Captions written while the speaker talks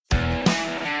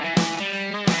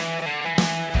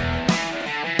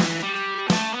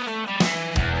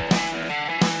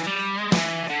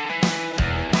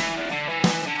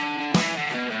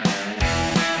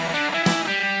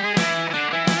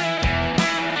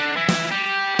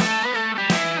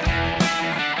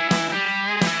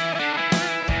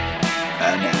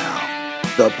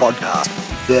the podcast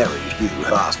very few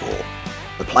have asked for.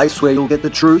 The place where you'll get the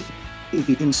truth if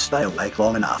you can stay awake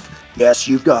long enough. Yes,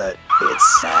 you've got it.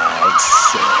 It's Snag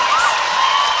Six.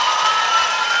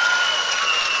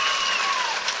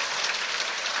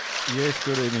 Yes,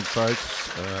 good evening,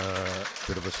 folks.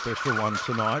 Bit of a special one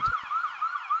tonight.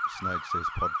 Snag Says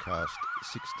Podcast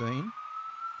 16.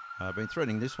 I've been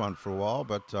threatening this one for a while,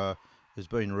 but there's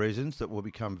been reasons that will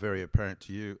become very apparent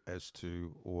to you as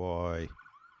to why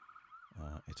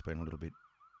it's been a little bit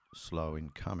slow in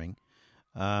coming.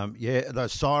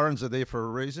 Those sirens are there for a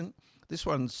reason. This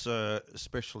one's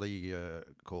especially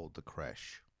called The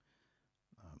Crash.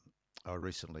 I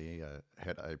recently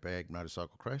had a bag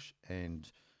motorcycle crash, and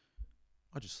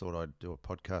I just thought I'd do a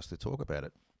podcast to talk about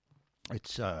it.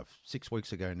 It's 6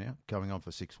 weeks ago now, going on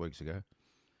for 6 weeks ago.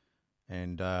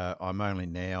 And I'm only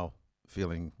now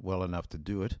feeling well enough to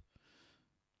do it.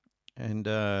 And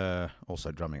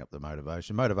also drumming up the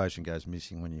motivation. Motivation goes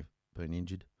missing when you've been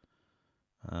injured.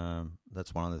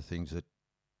 That's one of the things that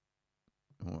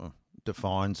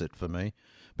defines it for me.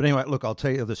 But anyway, look, I'll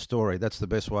tell you the story. That's the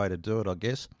best way to do it, I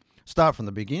guess. Start from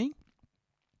the beginning.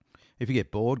 If you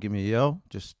get bored, give me a yell.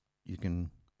 You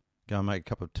can go and make a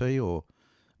cup of tea or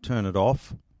turn it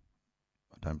off.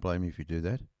 I don't blame you if you do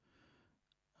that.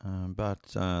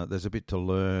 But there's a bit to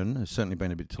learn. There's certainly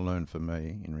been a bit to learn for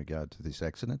me in regard to this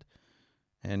accident.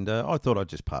 And I thought I'd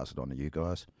just pass it on to you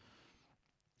guys.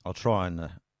 I'll try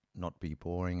and not be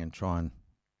boring and try and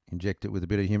inject it with a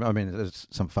bit of humour. I mean, there's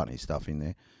some funny stuff in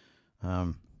there.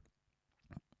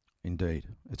 Indeed.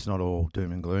 It's not all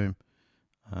doom and gloom.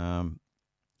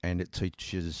 And it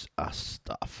teaches us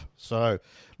stuff. So,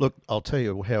 look, I'll tell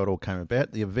you how it all came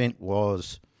about. The event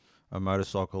was a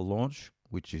motorcycle launch,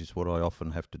 which is what I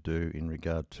often have to do in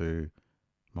regard to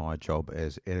my job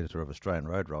as editor of Australian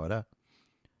Road Rider.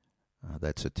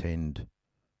 That's attend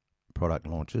product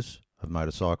launches of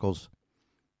motorcycles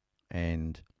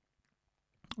and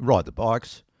ride the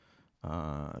bikes,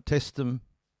 test them,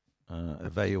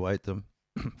 evaluate them,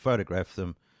 photograph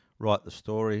them, write the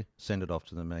story, send it off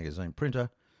to the magazine printer,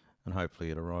 and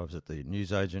hopefully it arrives at the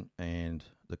newsagent and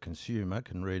the consumer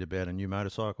can read about a new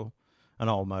motorcycle, an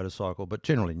old motorcycle, but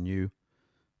generally new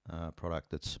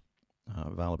product that's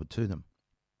available to them.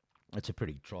 It's a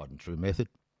pretty tried and true method.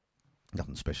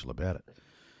 Nothing special about it.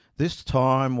 This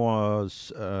time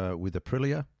was with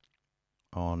Aprilia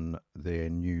on their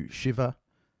new Shiva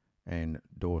and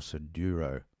Dorsa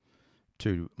Duro,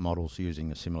 two models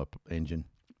using a similar engine.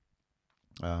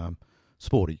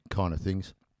 Sporty kind of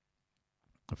things.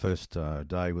 The first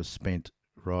day was spent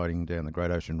riding down the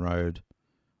Great Ocean Road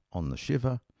on the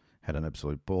Shiva. Had an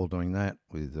absolute ball doing that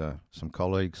with some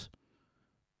colleagues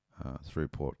through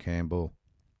Port Campbell,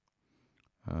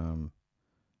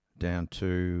 down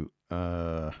to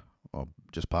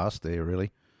just past there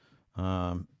really,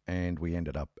 and we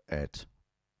ended up at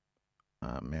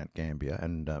Mount Gambier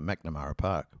and McNamara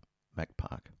Park, Mac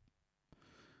Park,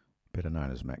 better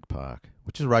known as Mac Park,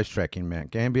 which is a racetrack in Mount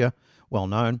Gambier, well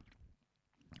known,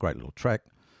 great little track.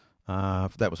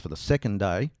 That was for the second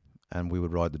day, and we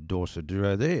would ride the Dorsa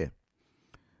Duro there,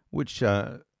 which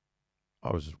I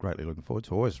was greatly looking forward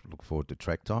to. I always look forward to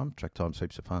track time. Track time's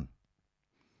heaps of fun.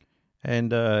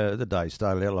 And the day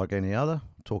started out like any other,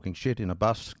 talking shit in a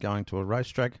bus going to a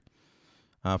racetrack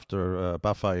after a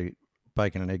buffet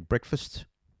bacon and egg breakfast.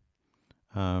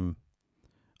 On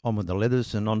with the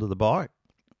leathers and onto the bike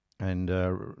and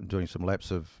doing some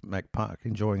laps of Mac Park,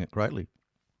 enjoying it greatly.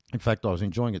 In fact, I was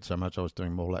enjoying it so much I was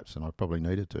doing more laps than I probably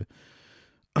needed to.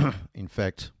 In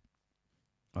fact,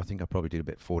 I think I probably did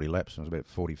about 40 laps, and it was about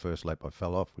 41st lap I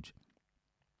fell off, which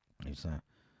is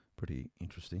pretty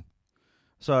interesting.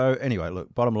 So anyway,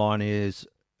 look, bottom line is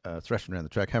thrashing around the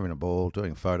track, having a ball,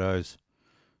 doing photos,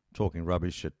 talking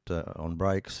rubbish on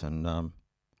breaks, and on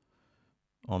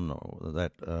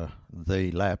that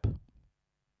the lap,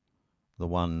 the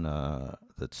one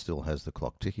that still has the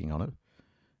clock ticking on it,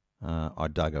 I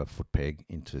dug a foot peg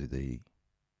into the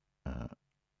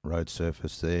road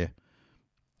surface there.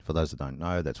 For those that don't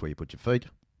know, that's where you put your feet.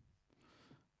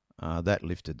 That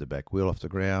lifted the back wheel off the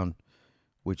ground,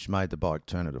 which made the bike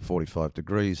turn at 45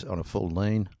 degrees on a full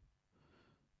lean,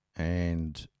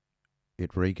 and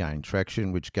it regained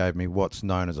traction, which gave me what's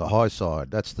known as a high side.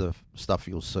 That's the stuff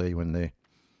you'll see when they're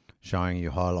showing you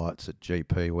highlights at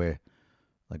GP where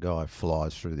the guy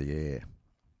flies through the air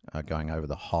going over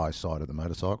the high side of the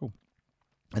motorcycle.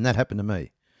 And that happened to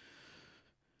me.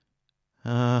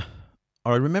 I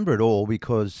remember it all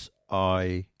because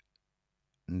I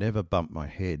never bumped my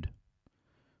head,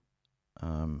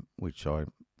 which I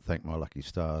thank my lucky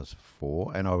stars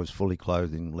for, and I was fully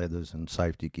clothed in leathers and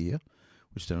safety gear,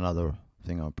 which is another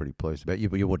thing I'm pretty pleased about.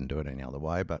 You wouldn't do it any other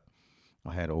way, but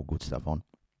I had all good stuff on.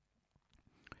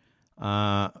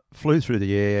 Flew through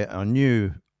the air. I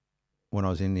knew when I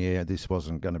was in the air this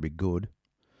wasn't going to be good.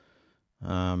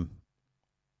 And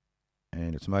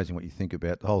it's amazing what you think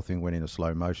about. The whole thing went into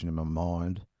slow motion in my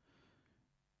mind.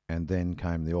 And then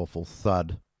came the awful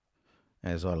thud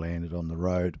as I landed on the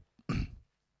road,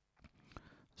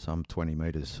 some 20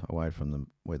 metres away from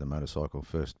where the motorcycle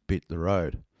first bit the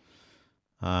road.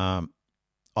 I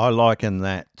liken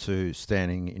that to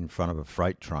standing in front of a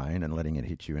freight train and letting it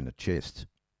hit you in the chest.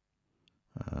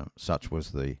 Such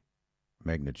was the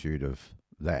magnitude of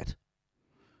that.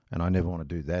 And I never want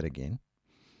to do that again.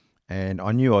 And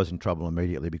I knew I was in trouble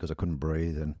immediately because I couldn't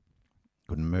breathe and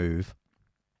couldn't move.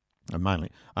 And mainly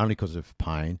only because of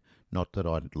pain, not that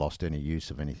I'd lost any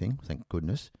use of anything, thank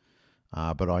goodness.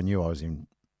 But I knew I was in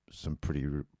some pretty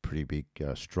big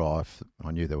strife.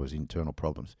 I knew there was internal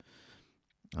problems.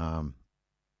 And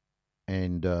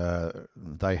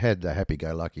they had the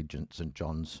happy-go-lucky St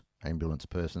John's ambulance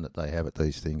person that they have at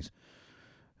these things,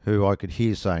 who I could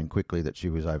hear saying quickly that she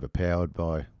was overpowered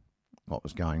by what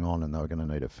was going on and they were going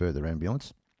to need a further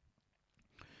ambulance.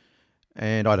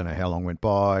 And I don't know how long went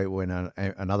by when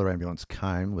another ambulance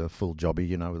came with a full jobby,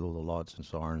 you know, with all the lights and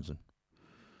sirens and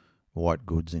white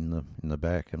goods in the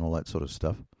back and all that sort of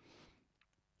stuff.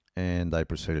 And they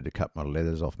proceeded to cut my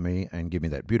leathers off me and give me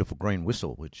that beautiful green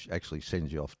whistle, which actually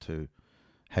sends you off to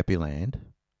Happy Land.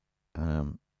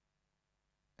 And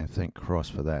thank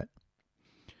Christ for that.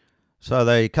 So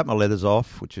they cut my leathers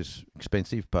off, which is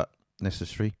expensive but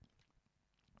necessary.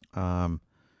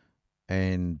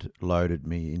 And loaded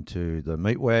me into the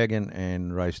meat wagon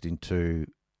and raced into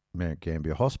Mount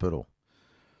Gambier Hospital.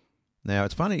 Now,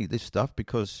 it's funny, this stuff,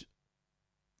 because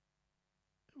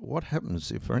what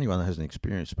happens, if for anyone that hasn't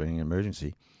experienced being in an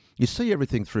emergency, you see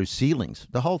everything through ceilings.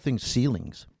 The whole thing's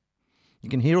ceilings. You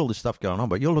can hear all this stuff going on,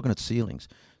 but you're looking at ceilings.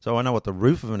 So I know what the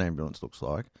roof of an ambulance looks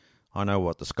like. I know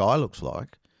what the sky looks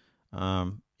like.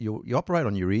 You operate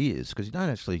on your ears because you don't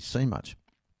actually see much.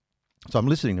 So I'm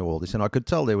listening to all this, and I could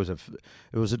tell there was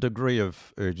a degree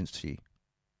of urgency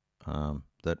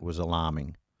that was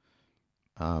alarming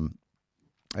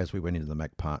as we went into the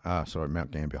Mount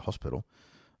Gambier Hospital,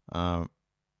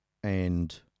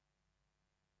 and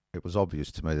it was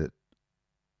obvious to me that,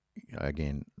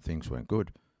 again, things weren't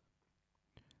good.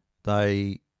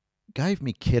 They gave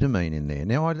me ketamine in there.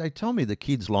 Now they tell me the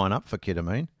kids line up for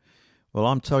ketamine. Well,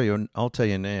 I'll tell you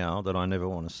now that I never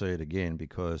want to see it again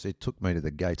because it took me to the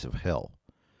gates of hell.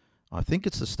 I think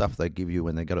it's the stuff they give you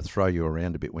when they got to throw you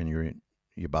around a bit when you're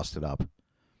busted up,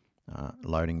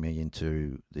 loading me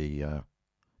into the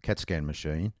CAT scan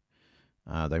machine.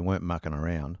 They weren't mucking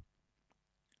around,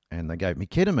 and they gave me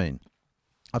ketamine.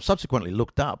 I've subsequently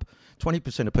looked up.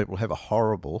 20% of people have a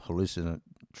horrible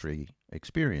hallucinatory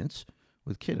experience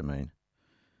with ketamine.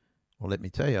 Well, let me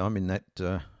tell you, I'm in that...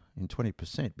 in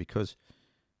 20% because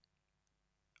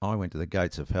I went to the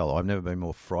gates of hell. I've never been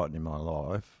more frightened in my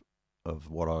life of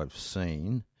what I've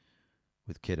seen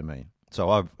with ketamine.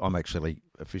 So I'm actually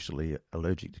officially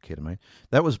allergic to ketamine.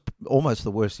 That was almost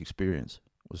the worst experience,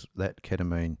 was that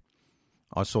ketamine.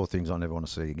 I saw things I never want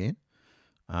to see again.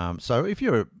 So if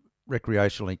you're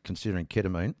recreationally considering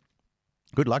ketamine,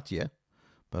 good luck to you,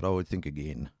 but I would think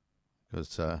again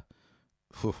because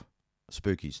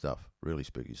spooky stuff, really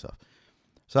spooky stuff.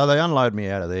 So they unload me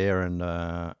out of there, and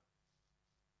all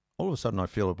of a sudden I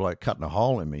feel a bloke cutting a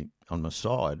hole in me on my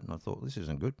side, and I thought, this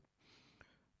isn't good.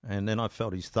 And then I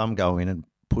felt his thumb go in and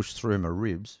push through my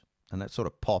ribs, and that sort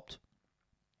of popped.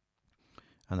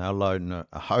 And they were loading a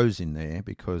hose in there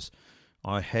because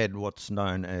I had what's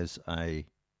known as I've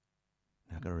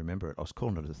got to remember it, I was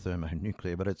calling it a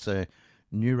thermonuclear, but it's a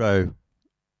thermoneurox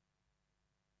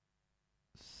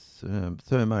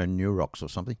or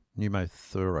something,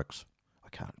 pneumothorax. I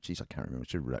can't remember. I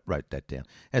should have wrote that down.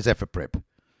 How's that for prep?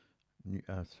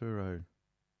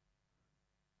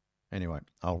 Anyway,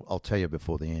 I'll tell you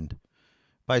before the end.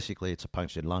 Basically, it's a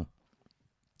punctured lung.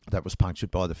 That was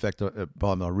punctured by the fact that,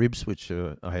 by my ribs, which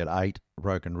I had 8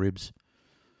 broken ribs,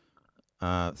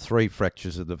 3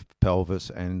 fractures of the pelvis,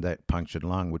 and that punctured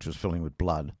lung, which was filling with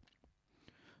blood.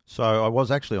 So I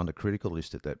was actually on the critical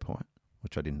list at that point,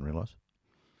 which I didn't realise.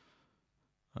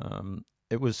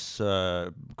 It was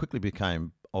quickly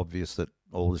became obvious that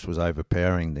all this was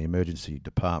overpowering the emergency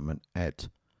department at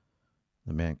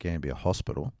the Mount Gambier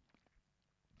Hospital.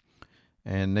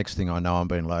 And next thing I know, I'm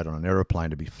being loaded on an aeroplane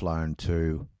to be flown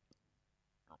to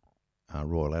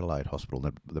Royal Adelaide Hospital,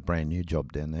 the brand new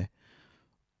job down there.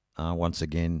 Once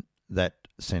again, that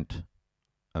sent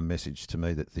a message to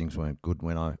me that things weren't good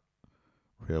when I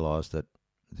realised that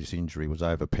this injury was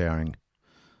overpowering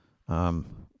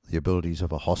the abilities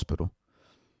of a hospital.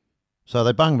 So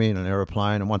they bunged me in an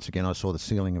aeroplane, and once again I saw the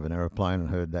ceiling of an aeroplane and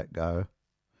heard that go.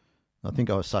 I think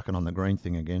I was sucking on the green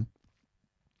thing again.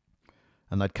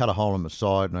 And they'd cut a hole in my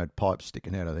side and had pipes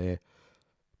sticking out of there.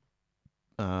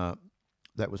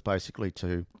 That was basically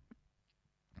to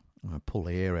pull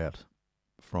the air out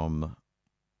from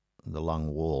the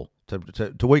lung wall,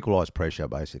 to equalise pressure,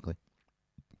 basically.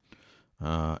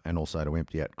 And also to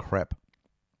empty out crap,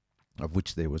 of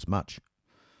which there was much.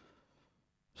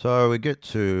 So we get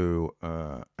to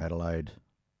Adelaide,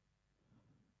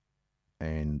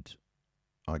 and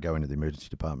I go into the emergency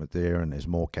department there, and there's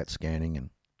more CAT scanning, and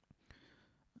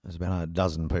there's about a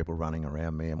dozen people running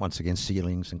around me, and once again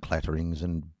ceilings and clatterings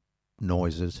and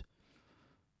noises.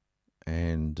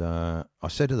 And I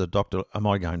said to the doctor, am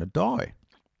I going to die?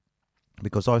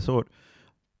 Because I thought,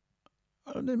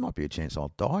 there might be a chance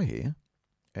I'll die here.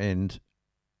 And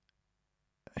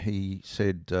he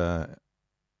said,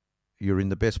 you're in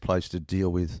the best place to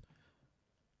deal with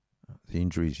the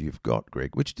injuries you've got,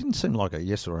 Greg, which didn't seem like a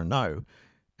yes or a no.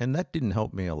 And that didn't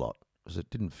help me a lot, because it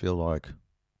didn't feel like,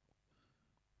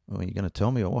 well, you're going to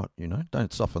tell me or what?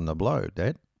 Don't soften the blow,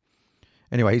 Dad.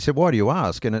 Anyway, he said, why do you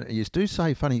ask? And you do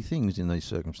say funny things in these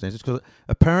circumstances, because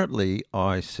apparently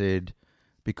I said,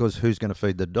 because who's going to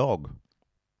feed the dog?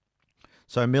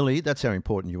 So, Millie, that's how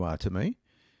important you are to me.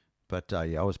 But,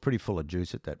 I was pretty full of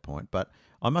juice at that point. But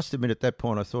I must admit, at that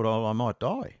point, I thought, I might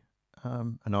die.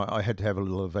 And I had to have a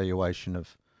little evaluation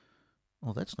of,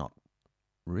 well, that's not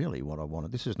really what I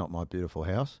wanted. This is not my beautiful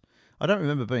house. I don't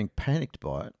remember being panicked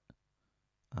by it,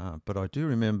 but I do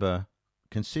remember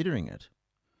considering it,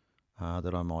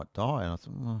 that I might die. And I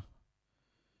thought, well,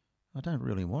 I don't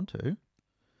really want to.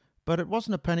 But it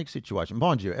wasn't a panic situation.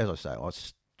 Mind you, as I say, I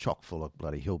was chock full of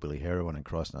bloody hillbilly heroin and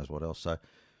Christ knows what else. So,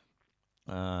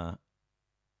 I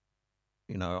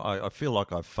feel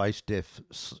like I've faced death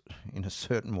in a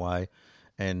certain way,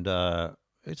 and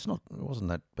it wasn't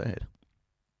that bad.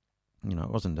 It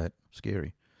wasn't that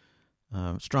scary.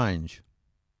 Strange.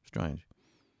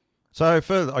 So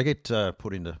further, I get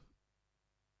put into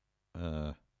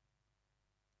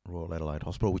Royal Adelaide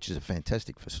Hospital, which is a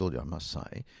fantastic facility, I must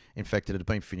say. In fact, it had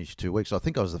been finished 2 weeks. I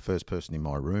think I was the first person in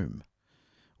my room,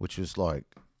 which was like,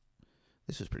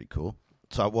 this is pretty cool.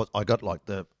 So I got like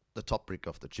the top brick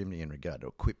off the chimney in regard to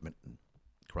equipment and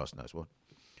Christ knows what.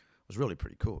 It was really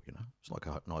pretty cool, It's like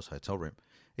a nice hotel room.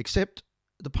 Except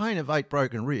the pain of 8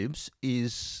 broken ribs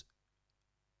is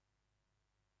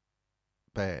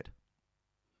bad.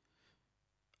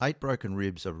 8 broken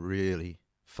ribs are really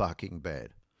fucking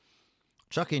bad.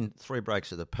 Chuck in 3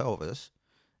 breaks of the pelvis,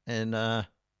 and I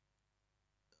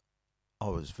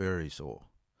was very sore.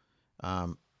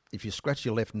 If you scratch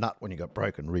your left nut when you got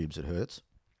broken ribs, it hurts.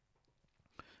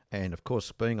 And, of course,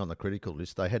 being on the critical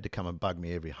list, they had to come and bug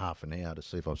me every half an hour to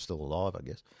see if I'm still alive, I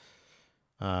guess.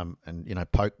 And,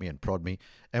 poke me and prod me.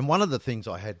 And one of the things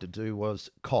I had to do was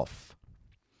cough.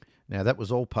 Now, that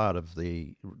was all part of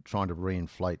the trying to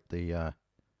reinflate the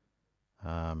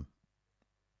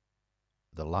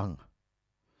lung,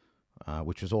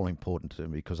 which was all important to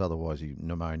me, because otherwise you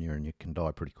pneumonia and you can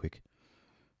die pretty quick,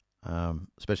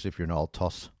 especially if you're an old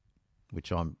toss, which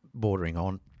I'm bordering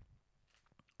on.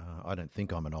 I don't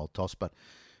think I'm an old toss, but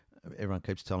everyone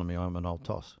keeps telling me I'm an old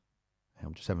toss.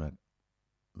 I'm just having a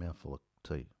mouthful of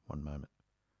tea. One moment.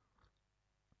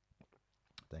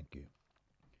 Thank you.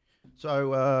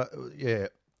 So,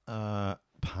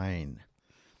 pain.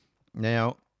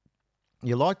 Now,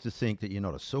 you like to think that you're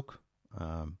not a sook.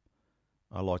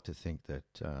 I like to think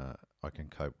that I can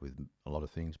cope with a lot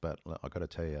of things, but I've got to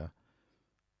tell you,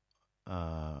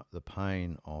 the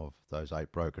pain of those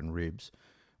 8 broken ribs,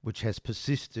 which has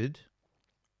persisted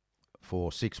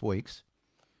for 6 weeks,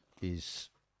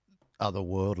 is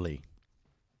otherworldly.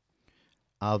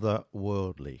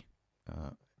 Otherworldly.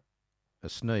 A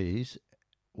sneeze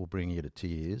will bring you to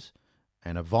tears,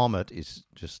 and a vomit is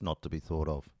just not to be thought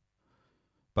of,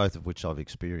 both of which I've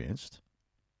experienced.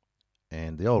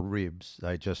 And the old ribs,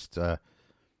 they just, they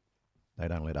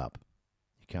don't let up.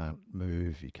 You can't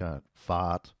move, you can't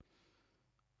fart.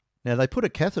 Now, they put a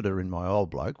catheter in my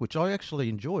old bloke, which I actually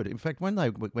enjoyed. In fact, when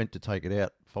they went to take it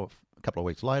out for a couple of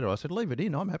weeks later, I said, leave it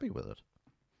in, I'm happy with it.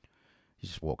 You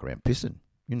just walk around pissing.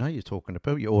 You're talking to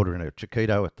people, you're ordering a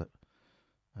Chiquito at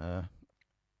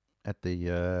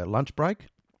the lunch break,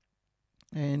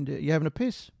 and you're having a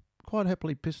piss, quite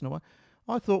happily pissing away.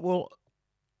 I thought, well,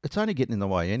 it's only getting in the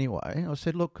way anyway. I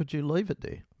said, look, could you leave it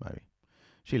there, maybe?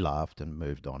 She laughed and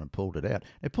moved on and pulled it out.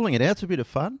 Now, pulling it out's a bit of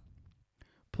fun.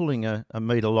 Pulling a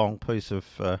metre-long piece of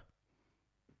 4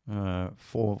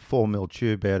 mil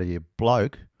tube out of your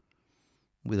bloke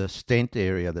with a stent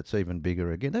area that's even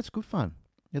bigger again. That's good fun.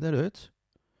 Yeah, that hurts.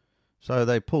 So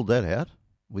they pulled that out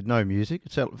with no music.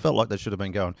 It felt like they should have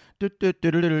been going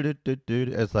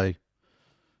as they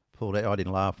pulled out. I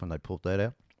didn't laugh when they pulled that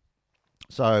out.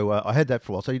 So I had that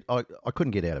for a while. So I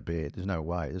couldn't get out of bed. There's no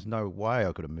way. There's no way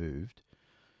I could have moved.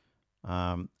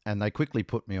 And they quickly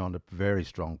put me on a very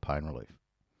strong pain relief,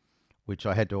 which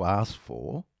I had to ask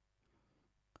for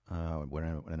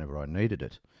whenever I needed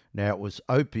it. Now, it was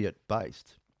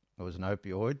opiate-based. It was an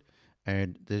opioid,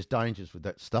 and there's dangers with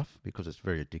that stuff because it's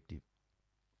very addictive.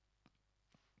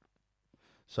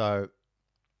 So,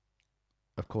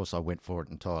 of course, I went for it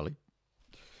entirely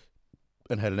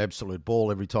and had an absolute ball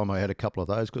every time I had a couple of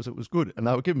those because it was good. And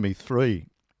they were giving me 3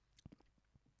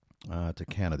 to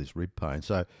counter this rib pain.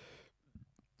 So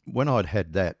when I'd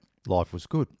had that, life was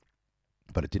good,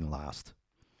 but it didn't last.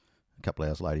 A couple of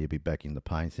hours later, you'd be back in the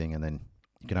pain thing, and then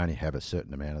you can only have a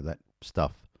certain amount of that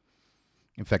stuff.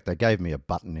 In fact, they gave me a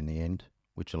button in the end,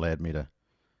 which allowed me to...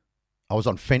 I was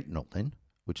on fentanyl then,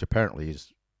 which apparently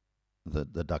is the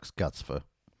duck's guts for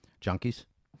junkies,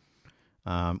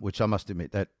 which I must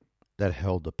admit, that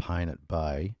held the pain at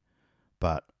bay.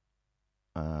 But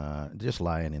just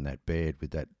laying in that bed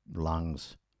with that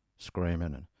lungs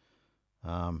screaming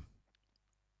and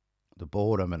the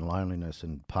boredom and loneliness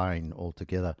and pain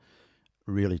altogether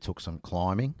really took some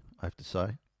climbing, I have to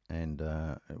say, and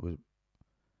it was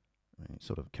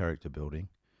sort of character building.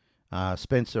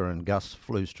 Spencer and Gus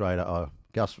flew straight up.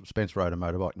 Spencer rode a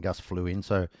motorbike and Gus flew in,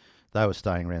 so they were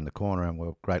staying around the corner and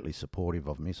were greatly supportive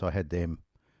of me. So I had them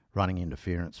running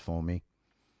interference for me,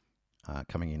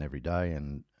 coming in every day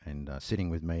and sitting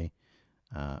with me.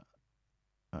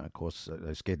 Of course,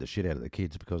 they scared the shit out of the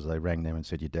kids because they rang them and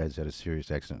said, your dad's had a serious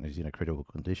accident and he's in a critical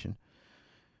condition.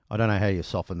 I don't know how you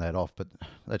soften that off, but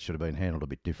that should have been handled a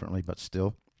bit differently, but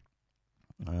still.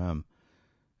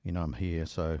 I'm here,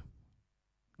 so it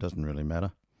doesn't really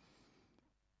matter.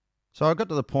 So I got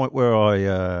to the point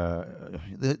where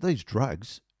these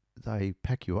drugs, they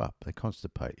pack you up, they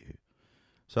constipate you.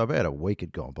 So about a week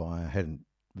had gone by, I hadn't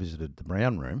visited the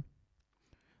Brown room,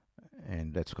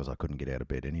 and that's because I couldn't get out of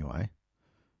bed anyway.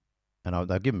 And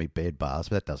they've given me bed baths,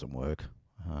 but that doesn't work.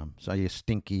 So you're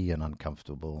stinky and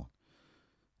uncomfortable,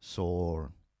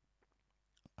 sore.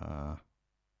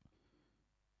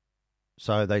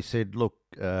 So they said, look,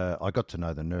 I got to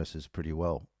know the nurses pretty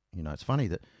well. It's funny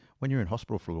that when you're in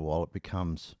hospital for a little while, it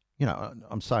becomes,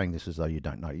 I'm saying this as though you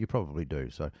don't know. You probably do.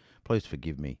 So please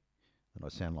forgive me that I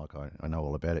sound like I know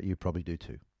all about it. You probably do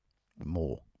too,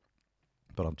 more.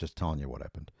 But I'm just telling you what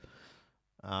happened.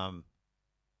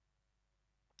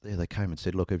 They came and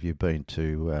said, look, have you been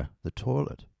to the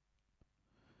toilet?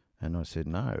 And I said,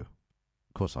 no.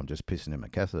 Of course, I'm just pissing in my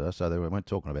catheter, so they weren't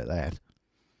talking about that.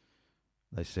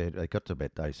 They said, they got to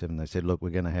about day 7, they said, look, we're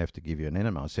going to have to give you an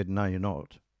enema. I said, no, you're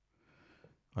not.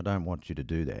 I don't want you to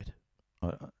do that.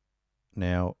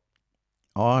 Now,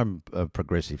 I'm a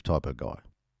progressive type of guy.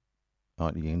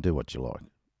 You can do what you like.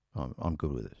 I'm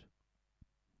good with it.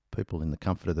 People in the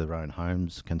comfort of their own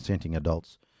homes, consenting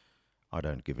adults, I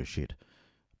don't give a shit.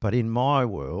 But in my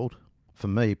world, for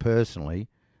me personally,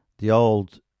 the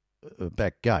old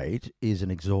back gate is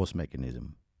an exhaust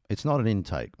mechanism. It's not an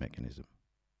intake mechanism.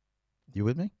 You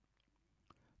with me?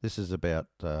 This is about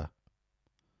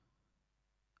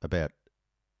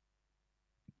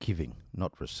giving,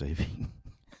 not receiving.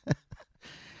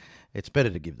 It's better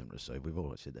to give than receive. We've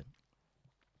always said that.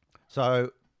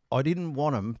 So I didn't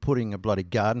want them putting a bloody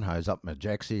garden hose up my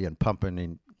jacksie and pumping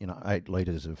in 8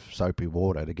 litres of soapy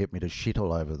water to get me to shit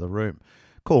all over the room.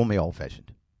 Call me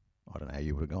old-fashioned. I don't know how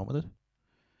you would have gone with it.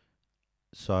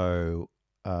 So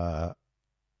I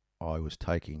was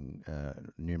taking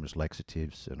numerous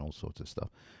laxatives and all sorts of stuff.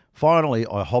 Finally,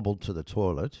 I hobbled to the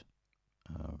toilet,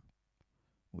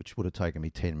 which would have taken me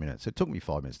 10 minutes. It took me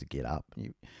 5 minutes to get up.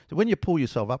 So when you pull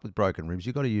yourself up with broken ribs,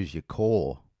 you've got to use your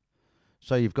core.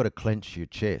 So you've got to clench your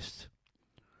chest.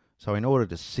 So in order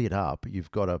to sit up, you've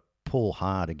got to pull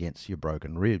hard against your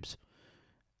broken ribs.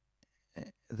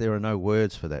 There are no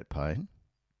words for that pain.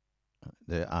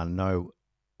 There are no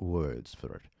words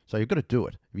for it. So you've got to do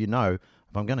it.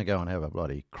 If I'm going to go and have a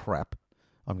bloody crap,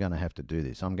 I'm going to have to do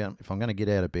this. If I'm going to get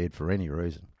out of bed for any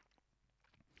reason.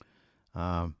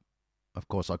 Of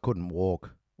course, I couldn't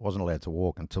walk. Wasn't allowed to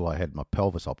walk until I had my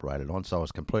pelvis operated on. So I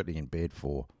was completely in bed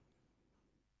for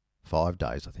 5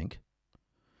 days, I think.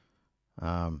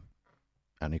 And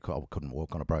I couldn't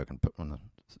walk on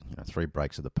 3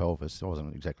 breaks of the pelvis. I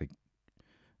wasn't exactly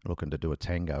looking to do a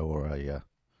tango or a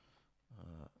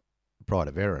Pride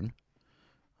of Erin.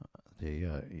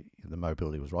 The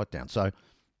mobility was right down. So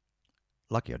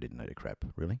lucky I didn't need a crap,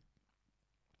 really.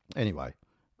 Anyway,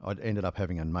 I ended up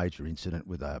having a major incident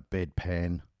with a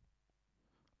bedpan,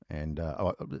 and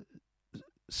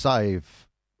save,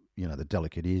 the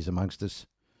delicate ears amongst us.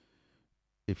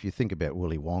 If you think about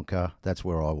Willy Wonka, that's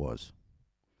where I was.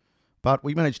 But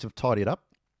we managed to tidy it up,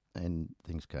 and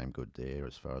things came good there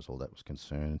as far as all that was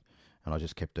concerned. And I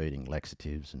just kept eating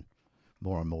laxatives and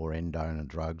more endone and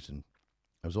drugs, and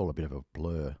it was all a bit of a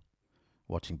blur,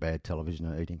 watching bad television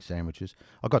and eating sandwiches.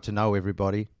 I got to know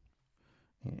everybody,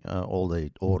 all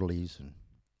the orderlies and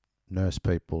nurse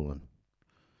people and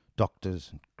doctors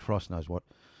and Christ knows what.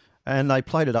 And they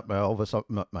plated up my pelvis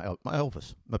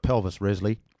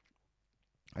Resley,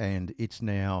 and it's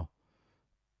now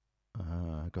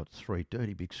got 3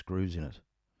 dirty big screws in it,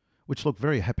 which look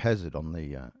very haphazard on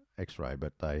the X-ray,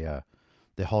 but they're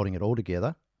holding it all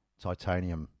together,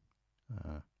 titanium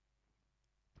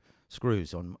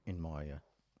screws in my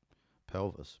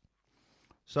pelvis.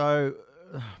 So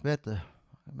about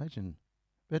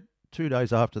 2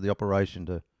 days after the operation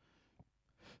to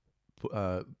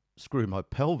screw my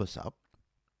pelvis up,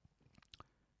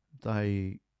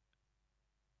 they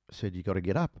said, "You got to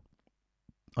get up."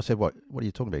 I said, What are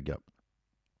you talking about, get up?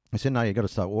 They said, "No, you got to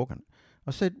start walking."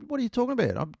 I said, "What are you talking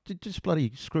about? I just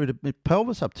bloody screwed my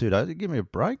pelvis up 2 days. Give me a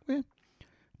break, man."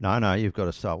 No, you've got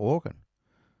to start walking.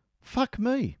 Fuck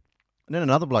me. And then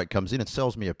another bloke comes in and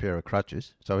sells me a pair of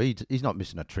crutches. So he's not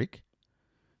missing a trick.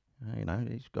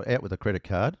 He's got out with a credit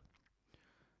card.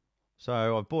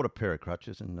 So I've bought a pair of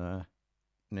crutches, and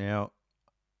now,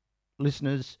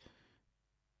 listeners,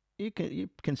 you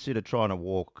consider trying to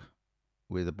walk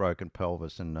with a broken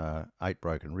pelvis and 8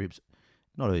 broken ribs.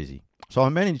 Not easy. So I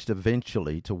managed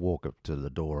eventually to walk up to the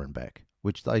door and back,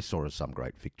 which they saw as some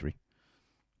great victory.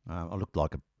 I looked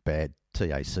like a bad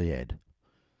TAC ad.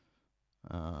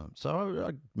 So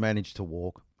I managed to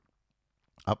walk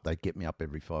up. They'd get me up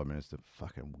every 5 minutes to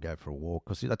fucking go for a walk,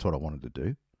 because that's what I wanted to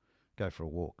do. Go for a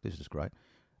walk. This is great.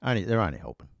 They're only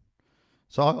helping.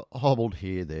 So I hobbled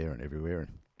here, there, and everywhere,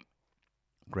 and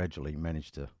gradually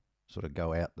managed to sort of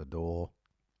go out the door,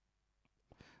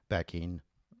 back in,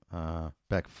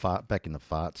 back in the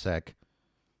fart sack,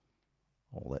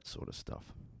 all that sort of stuff.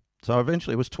 So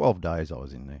eventually it was 12 days I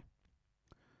was in there.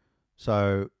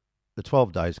 So the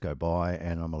 12 days go by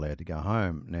and I'm allowed to go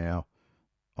home. Now,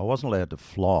 I wasn't allowed to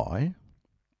fly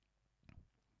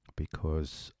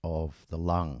because of the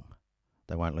lung.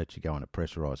 They won't let you go in a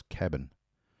pressurised cabin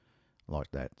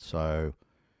like that. So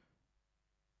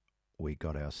we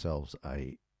got ourselves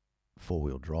a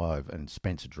 4-wheel drive, and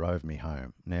Spencer drove me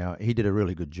home. Now, he did a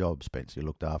really good job, Spencer. He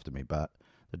looked after me, but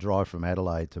the drive from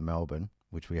Adelaide to Melbourne,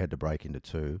 which we had to break into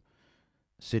 2,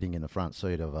 sitting in the front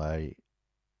seat of a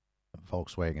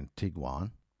Volkswagen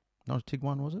Tiguan. Not a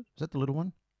Tiguan, was it? Is that the little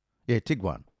one? Yeah,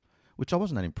 Tiguan, which I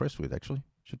wasn't that impressed with, actually.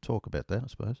 Should talk about that, I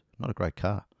suppose. Not a great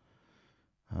car.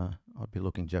 I'd be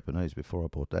looking Japanese before I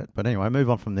bought that. But anyway, move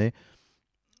on from there.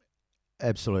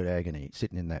 Absolute agony,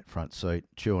 sitting in that front seat,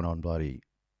 chewing on bloody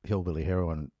hillbilly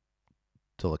heroin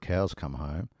till the cows come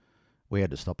home. We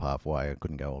had to stop halfway. I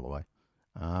couldn't go all the way.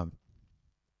 I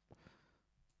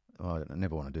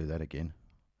never want to do that again.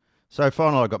 So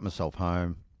finally I got myself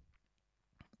home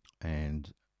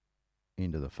and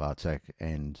into the fart sack,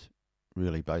 and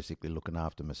really basically looking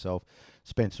after myself.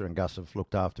 Spencer and Gus have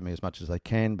looked after me as much as they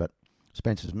can, but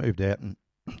Spencer's moved out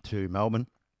to Melbourne,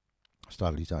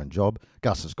 started his own job.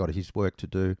 Gus has got his work to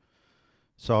do.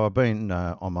 So I've been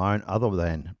on my own, other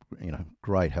than,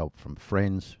 great help from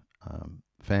friends,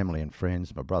 family and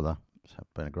friends. My brother has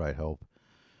been a great help.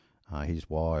 His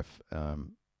wife,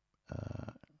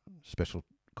 special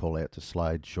call out to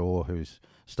Slade Shaw, who's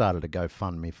started a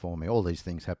GoFundMe for me. All these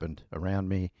things happened around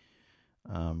me.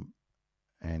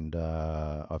 And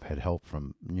I've had help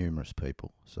from numerous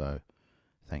people. So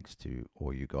thanks to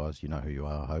all you guys. You know who you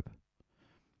are, I hope.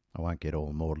 I won't get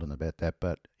all maudlin about that,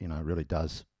 but, it really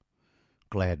does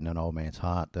gladden an old man's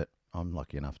heart that I'm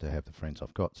lucky enough to have the friends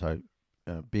I've got. So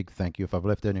big thank you. If I've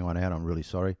left anyone out, I'm really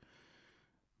sorry.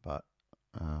 But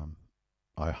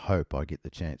I hope I get the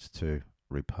chance to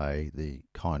repay the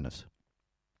kindness.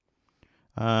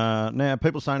 Now,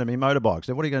 people saying to me, motorbikes.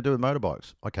 Now, what are you going to do with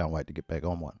motorbikes? I can't wait to get back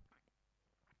on one.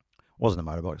 It wasn't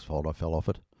a motorbike's fault I fell off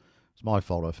it. It's my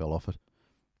fault I fell off it.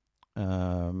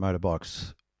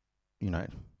 Motorbikes,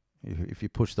 if you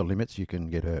push the limits, you can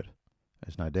get hurt.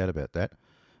 There's no doubt about that.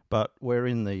 But we're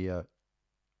in the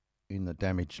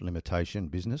damage limitation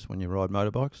business when you ride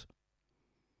motorbikes.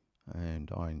 And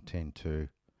I intend to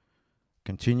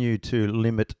continue to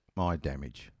limit my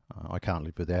damage. I can't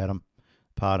live without them.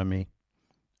 Pardon me.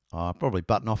 I'll probably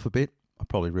button off a bit. I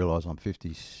probably realise I'm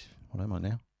 50. What am I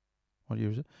now? What year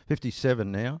is it?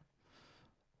 57 now.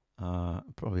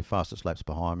 Probably fastest laps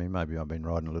behind me. Maybe I've been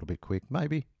riding a little bit quick.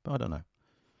 Maybe. I don't know.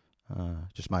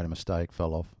 Just made a mistake,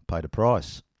 fell off, paid a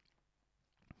price.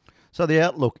 So the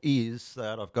outlook is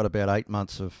that I've got about 8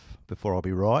 months before I'll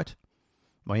be right.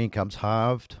 My income's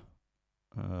halved.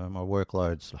 My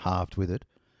workload's halved with it.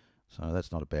 So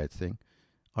that's not a bad thing.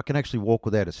 I can actually walk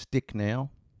without a stick now.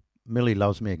 Millie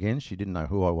loves me again. She didn't know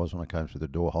who I was when I came through the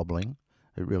door hobbling.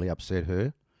 It really upset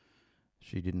her.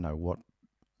 She didn't know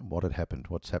what had happened,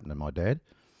 what's happened to my dad.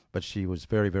 But she was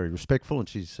very, very respectful, and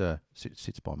she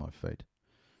sits by my feet.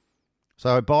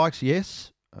 So bikes,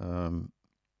 yes. I'm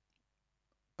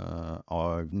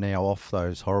now off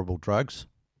those horrible drugs,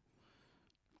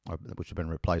 which have been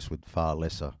replaced with far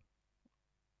less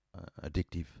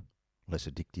addictive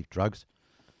drugs.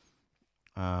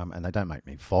 And they don't make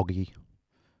me foggy.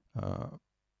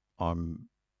 I'm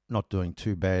not doing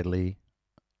too badly.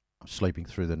 I'm sleeping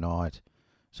through the night.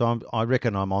 So I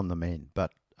reckon I'm on the mend.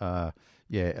 But,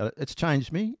 it's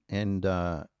changed me, and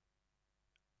I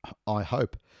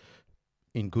hope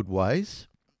in good ways.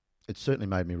 It's certainly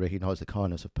made me recognise the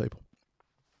kindness of people.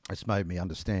 It's made me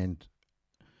understand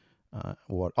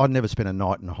I'd never spent a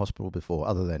night in a hospital before,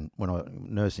 other than when I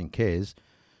nursing cares.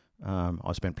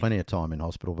 I spent plenty of time in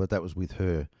hospital, but that was with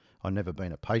her. I'd never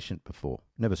been a patient before,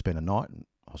 never spent a night in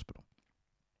hospital.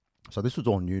 So this was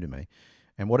all new to me.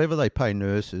 And whatever they pay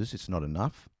nurses, it's not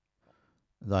enough.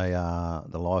 They are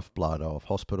the lifeblood of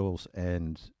hospitals,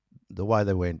 and the way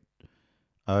they went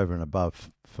over and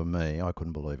above for me, I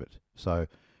couldn't believe it. So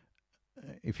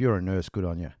if you're a nurse, good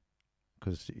on you,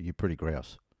 because you're pretty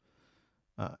grouse.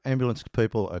 Ambulance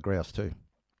people are grouse too.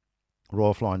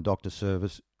 Royal Flying Doctor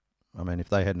Service, I mean, if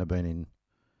they hadn't have been in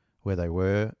where they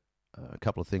were, a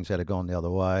couple of things had gone the other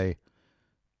way,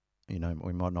 we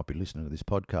might not be listening to this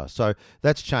podcast. So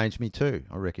that's changed me too.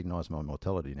 I recognise my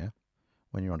mortality now.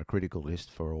 When you're on a critical list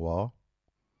for a while,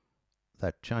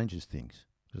 that changes things,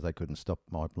 because they couldn't stop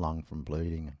my lung from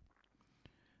bleeding, and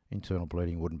internal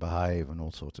bleeding wouldn't behave, and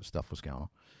all sorts of stuff was going on.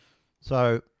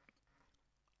 So,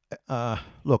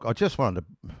 look, I just wanted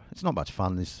to... It's not much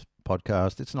fun, this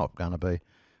podcast. It's not going to be.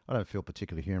 I don't feel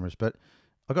particularly humorous, but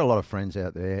I've got a lot of friends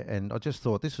out there, and I just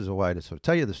thought this was a way to sort of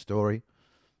tell you the story,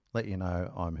 let you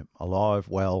know I'm alive,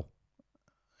 well,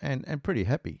 and pretty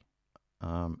happy,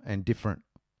 and different.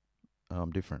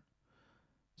 I'm different.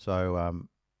 So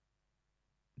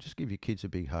just give your kids a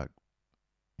big hug,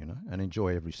 and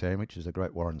enjoy every sandwich, as the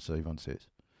great Warren Zevon says.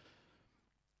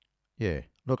 Yeah.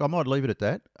 Look, I might leave it at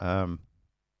that.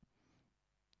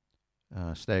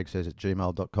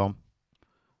 stagsays@gmail.com.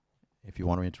 If you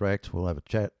want to interact, we'll have a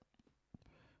chat.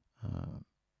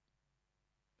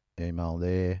 Email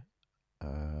there.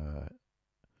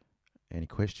 Any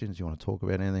questions? You want to talk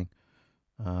about anything?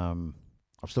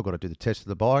 I've still got to do the test of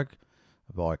the bike.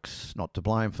 The bike's not to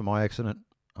blame for my accident.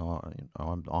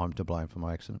 I'm to blame for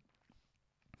my accident.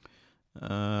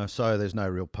 So there's no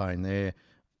real pain there.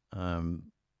 The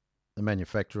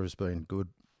manufacturer has been good,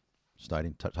 stayed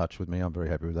in touch with me. I'm very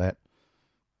happy with that.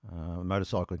 The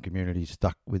motorcycling community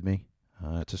stuck with me.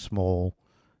 It's a small,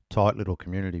 tight little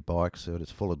community bike, so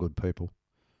it's full of good people.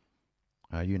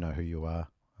 You know who you are.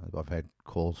 I've had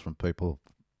calls from people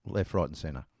left, right and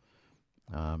centre.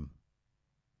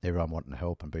 Everyone wanting to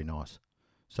help and be nice.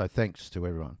 So thanks to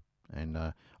everyone. And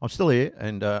I'm still here,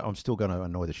 and I'm still going to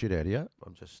annoy the shit out of you.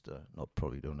 I'm just not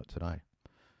probably doing it today.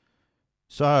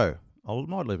 So I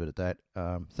might leave it at that.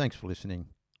 Thanks for listening.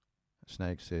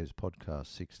 Snag Says Podcast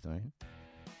 16.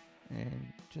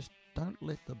 And just don't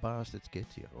let the bastards get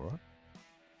to you, all right?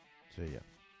 See ya.